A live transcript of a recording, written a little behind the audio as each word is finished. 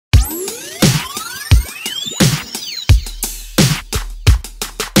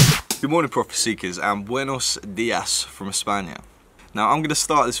Good morning, Profit Seekers, and buenos dias from España. Now, I'm going to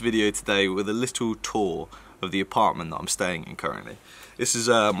start this video today with a little tour of the apartment that I'm staying in currently. This is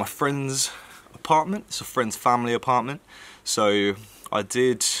my friend's apartment. It's a friend's family apartment. So this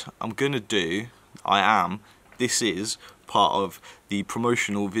is part of the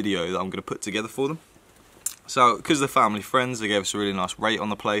promotional video that I'm going to put together for them. So, because they're family friends, they gave us a really nice rate on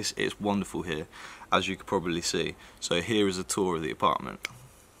the place. It's wonderful here, as you can probably see. So here is a tour of the apartment.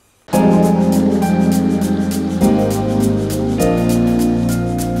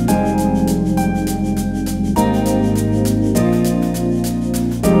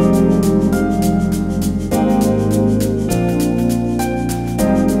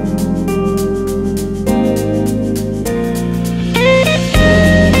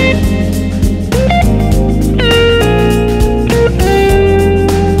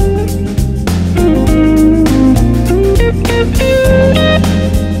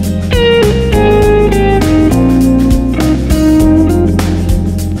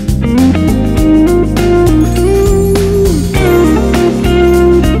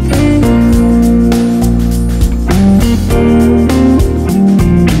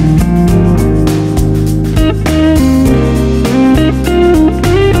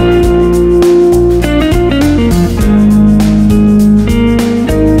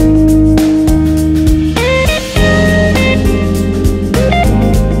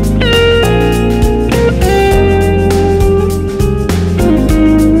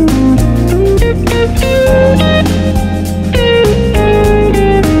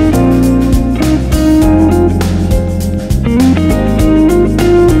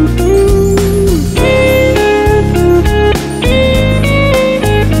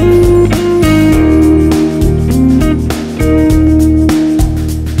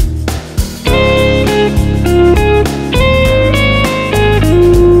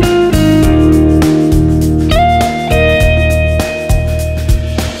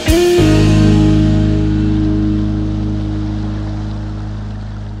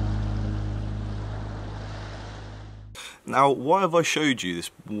 Now, why have I showed you this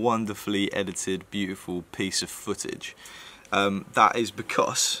wonderfully edited, beautiful piece of footage? That is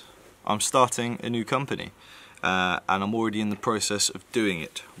because I'm starting a new company and I'm already in the process of doing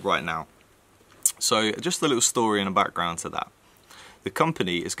it right now. So just a little story and a background to that. The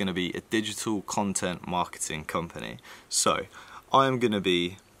company is going to be a digital content marketing company. So I am going to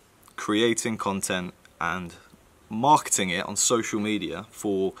be creating content and marketing it on social media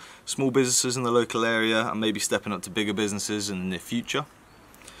for small businesses in the local area and maybe stepping up to bigger businesses in the near future.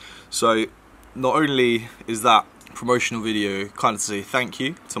 So not only is that promotional video kind of to say thank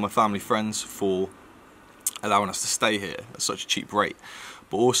you to my family friends for allowing us to stay here at such a cheap rate,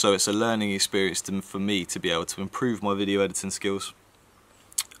 but also it's a learning experience for me to be able to improve my video editing skills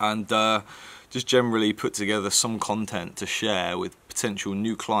and just generally put together some content to share with potential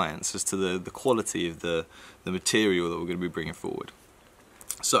new clients as to the quality of the material that we're going to be bringing forward.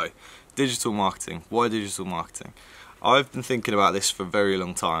 So, digital marketing. Why digital marketing? I've been thinking about this for a very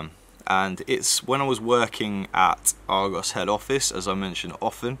long time, and it's when I was working at Argos head office, as I mention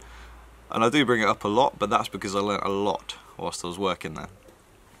often, and I do bring it up a lot, but that's because I learnt a lot whilst I was working there.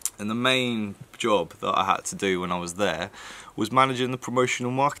 And the main job that I had to do when I was there was managing the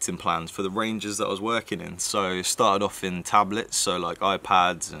promotional marketing plans for the ranges that I was working in. So it started off in tablets, so like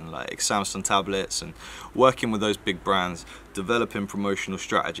iPads and like Samsung tablets, and working with those big brands, developing promotional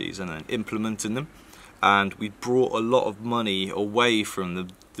strategies and then implementing them. And we brought a lot of money away from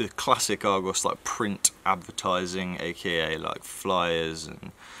the classic Argos like print advertising, aka like flyers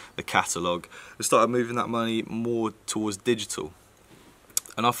and the catalogue. We started moving that money more towards digital.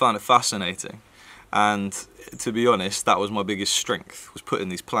 And I found it fascinating, and to be honest, that was my biggest strength, was putting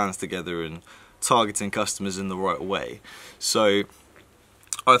these plans together and targeting customers in the right way. So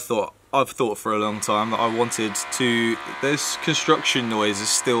I've thought for a long time that I wanted to, there's construction noises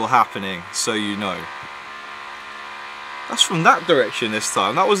still happening, so you know. That's from that direction this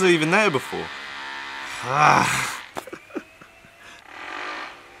time, that wasn't even there before.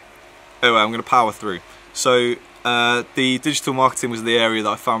 Anyway, I'm going to power through. So the digital marketing was the area that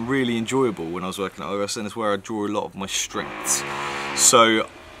I found really enjoyable when I was working at Organised, and it's where I draw a lot of my strengths. So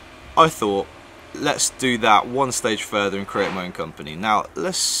I thought, let's do that one stage further and create my own company. Now,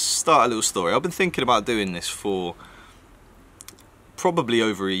 let's start a little story. I've been thinking about doing this for probably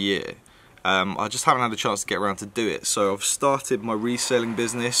over a year. I just haven't had a chance to get around to do it. So I've started my reselling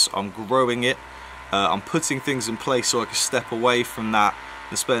business, I'm growing it, I'm putting things in place so I can step away from that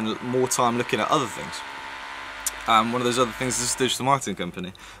and spend more time looking at other things. One of those other things is this digital marketing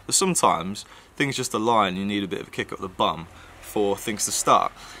company. But sometimes things just align, you need a bit of a kick up the bum for things to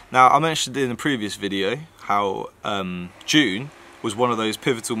start. Now, I mentioned in a previous video how June was one of those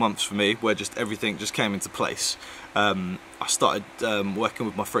pivotal months for me where just everything just came into place. I started working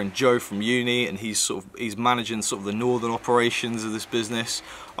with my friend Joe from uni, and he's managing sort of the northern operations of this business.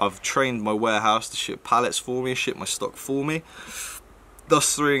 I've trained my warehouse to ship pallets for me, ship my stock for me,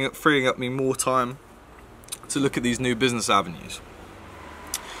 thus freeing up me more time to look at these new business avenues.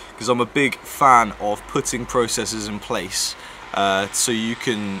 Because I'm a big fan of putting processes in place so you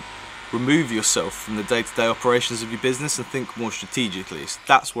can remove yourself from the day-to-day operations of your business and think more strategically. So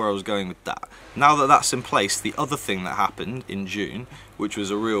that's where I was going with that. Now that that's in place, the other thing that happened in June, which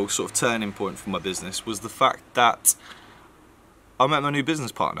was a real sort of turning point for my business, was the fact that I met my new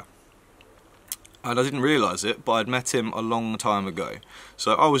business partner. And I didn't realise it, but I'd met him a long time ago.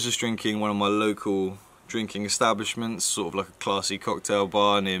 So I was just drinking one of my local drinking establishments, sort of like a classy cocktail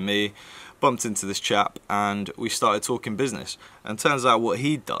bar near me, bumped into this chap and we started talking business. And turns out what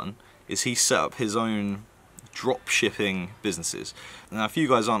he'd done is he set up his own drop shipping businesses. Now, if you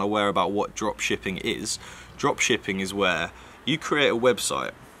guys aren't aware about what drop shipping is where you create a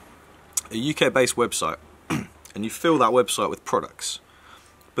website, a UK based website, and you fill that website with products,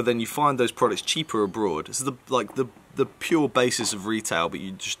 but then you find those products cheaper abroad. It's the pure basis of retail, but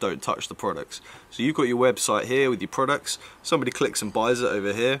you just don't touch the products. So you've got your website here with your products, somebody clicks and buys it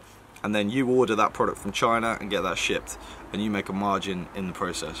over here, and then you order that product from China and get that shipped, and you make a margin in the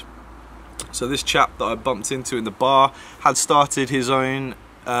process. So this chap that I bumped into in the bar had started his own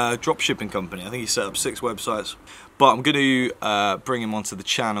drop shipping company. I think he set up 6 websites. But I'm going to bring him onto the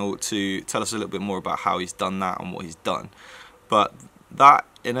channel to tell us a little bit more about how he's done that and what he's done. But that,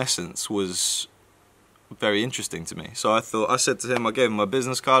 in essence, was very interesting to me. So I said to him, I gave him my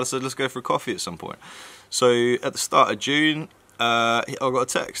business card, I said, let's go for a coffee at some point. So at the start of June, I got a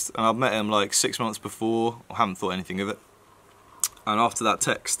text, and I've met him like 6 months before. I haven't thought anything of it. And after that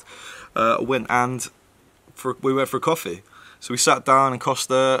text, we went for a coffee. So we sat down in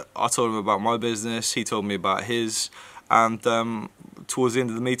Costa, I told him about my business, he told me about his, and towards the end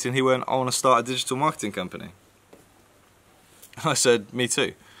of the meeting he went, I want to start a digital marketing company. I said, me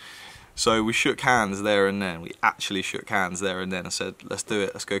too. So we shook hands there and then. We actually shook hands there and then. I said, let's do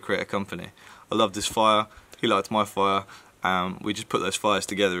it, let's go create a company. I loved his fire, he liked my fire. We just put those fires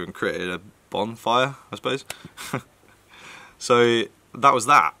together and created a bonfire, I suppose. So that was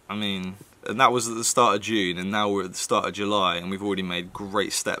that. I mean, and that was at the start of June, and now we're at the start of July, and we've already made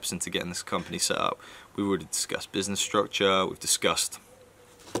great steps into getting this company set up. We've already discussed business structure, we've discussed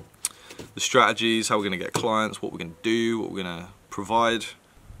the strategies, how we're going to get clients, what we're going to do, what we're going to provide.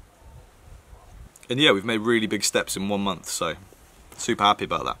 And yeah, we've made really big steps in 1 month, so super happy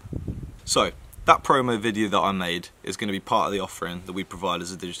about that. So that promo video that I made is going to be part of the offering that we provide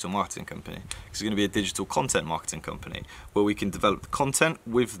as a digital marketing company. It's going to be a digital content marketing company where we can develop the content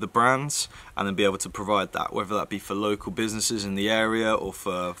with the brands and then be able to provide that, whether that be for local businesses in the area or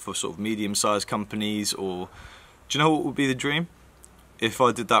for sort of medium-sized companies. Or do you know what would be the dream? If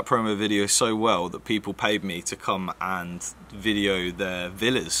I did that promo video so well that people paid me to come and video their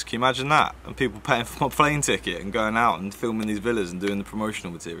villas. Can you imagine that? And people paying for my plane ticket and going out and filming these villas and doing the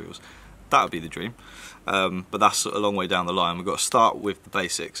promotional materials. That would be the dream, but that's a long way down the line. We've got to start with the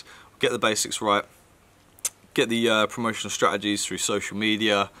basics, get the basics right, get the promotional strategies through social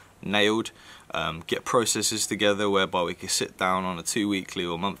media nailed, get processes together whereby we can sit down on a 2-weekly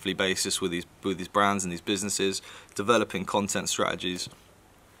or monthly basis with these brands and these businesses, developing content strategies.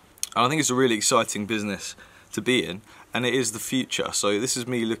 And I think it's a really exciting business to be in, and it is the future. So this is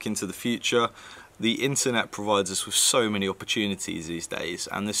me looking to the future. The internet provides us with so many opportunities these days,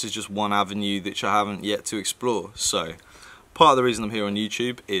 and this is just one avenue which I haven't yet to explore. So part of the reason I'm here on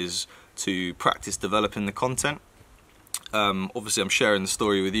YouTube is to practice developing the content. Obviously I'm sharing the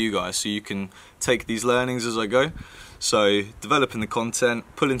story with you guys so you can take these learnings as I go. So developing the content,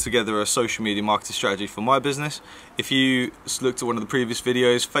 pulling together a social media marketing strategy for my business. If you looked at one of the previous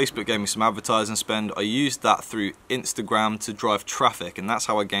videos, Facebook gave me some advertising spend. I used that through Instagram to drive traffic, and that's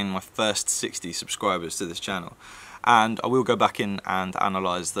how I gained my first 60 subscribers to this channel. And I will go back in and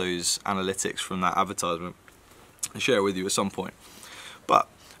analyse those analytics from that advertisement and share it with you at some point. But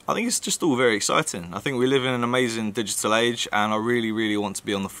I think it's just all very exciting. I think we live in an amazing digital age, and I really want to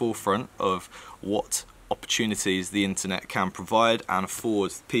be on the forefront of what opportunities the internet can provide and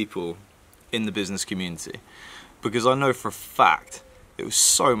afford people in the business community. Because I know for a fact it was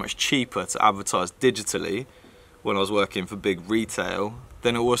so much cheaper to advertise digitally when I was working for big retail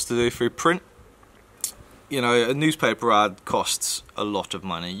than it was to do through print. You know, a newspaper ad costs a lot of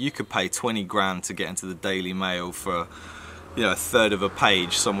money. You could pay 20 grand to get into the Daily Mail for, you know, a third of a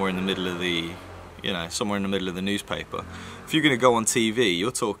page somewhere in the middle of the, you know, somewhere in the middle of the newspaper. If you're going to go on TV,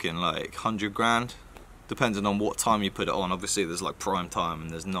 you're talking like 100 grand, depending on what time you put it on. Obviously there's like prime time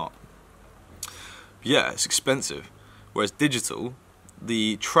and there's not. Yeah, it's expensive. Whereas digital,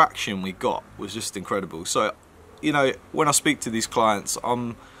 the traction we got was just incredible. So, you know, when I speak to these clients,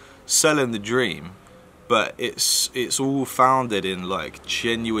 I'm selling the dream, but it's all founded in like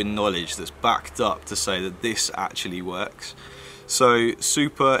genuine knowledge that's backed up to say that this actually works. So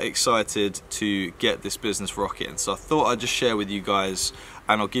super excited to get this business rocking. So I thought I'd just share with you guys,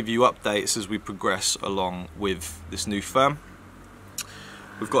 and I'll give you updates as we progress along with this new firm.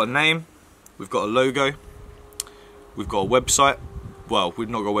 We've got a name, we've got a logo, we've got a website. Well, we've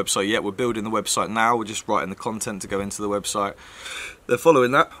not got a website yet, we're building the website now, we're just writing the content to go into the website. Then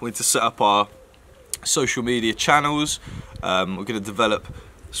following that, we need to set up our social media channels. We're going to develop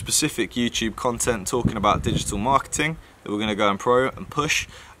specific YouTube content talking about digital marketing that we're going to go and push.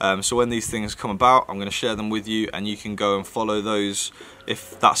 So when these things come about, I'm going to share them with you, and you can go and follow those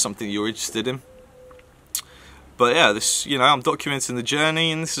if that's something you're interested in. But yeah, this, you know, I'm documenting the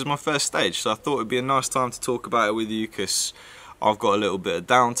journey, and this is my first stage, so I thought it'd be a nice time to talk about it with you, because I've got a little bit of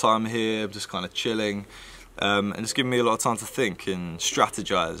downtime here. I'm just kind of chilling, and it's giving me a lot of time to think and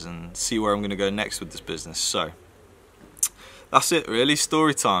strategize and see where I'm going to go next with this business. So that's it really,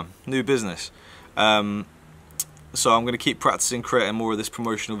 story time, new business. So I'm going to keep practicing creating more of this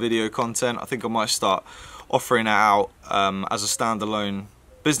promotional video content. I think I might start offering it out as a standalone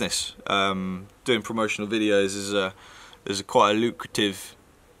business. Doing promotional videos is quite a lucrative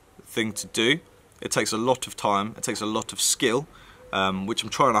thing to do. It takes a lot of time, it takes a lot of skill, which I'm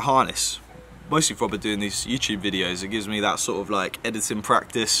trying to harness. Mostly from doing these YouTube videos, it gives me that sort of like editing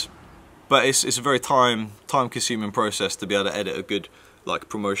practice. But it's a very time consuming process to be able to edit a good like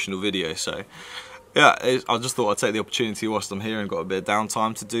promotional video. So yeah, I just thought I'd take the opportunity whilst I'm here and got a bit of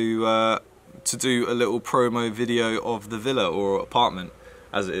downtime to do a little promo video of the villa or apartment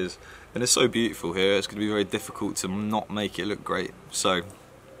as it is. And it's so beautiful here, it's going to be very difficult to not make it look great. So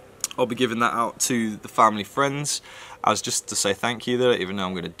I'll be giving that out to the family friends as just to say thank you. They don't even know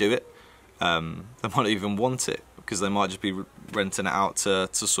I'm going to do it. They might not even want it, because they might just be renting it out to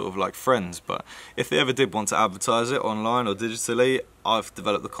sort of like friends. But if they ever did want to advertise it online or digitally, I've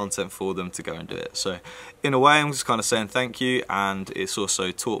developed the content for them to go and do it. So in a way, I'm just kind of saying thank you, and it's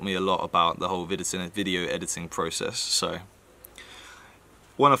also taught me a lot about the whole video editing process. So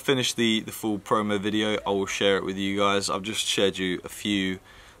when I finish the full promo video, I will share it with you guys. I've just shared you a few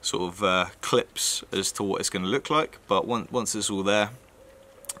sort of clips as to what it's going to look like, but once it's all there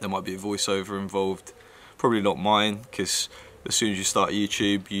might be a voiceover involved. Probably not mine, because as soon as you start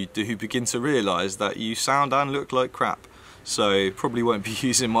YouTube, you do begin to realise that you sound and look like crap. So probably won't be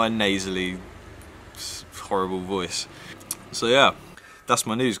using my nasally, horrible voice. So yeah, that's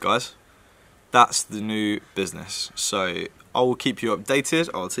my news, guys. That's the new business. So I will keep you updated.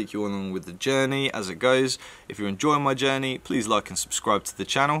 I'll take you along with the journey as it goes. If you're enjoying my journey, please like and subscribe to the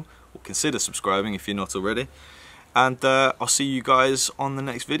channel, or consider subscribing if you're not already. And I'll see you guys on the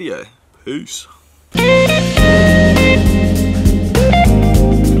next video. Peace.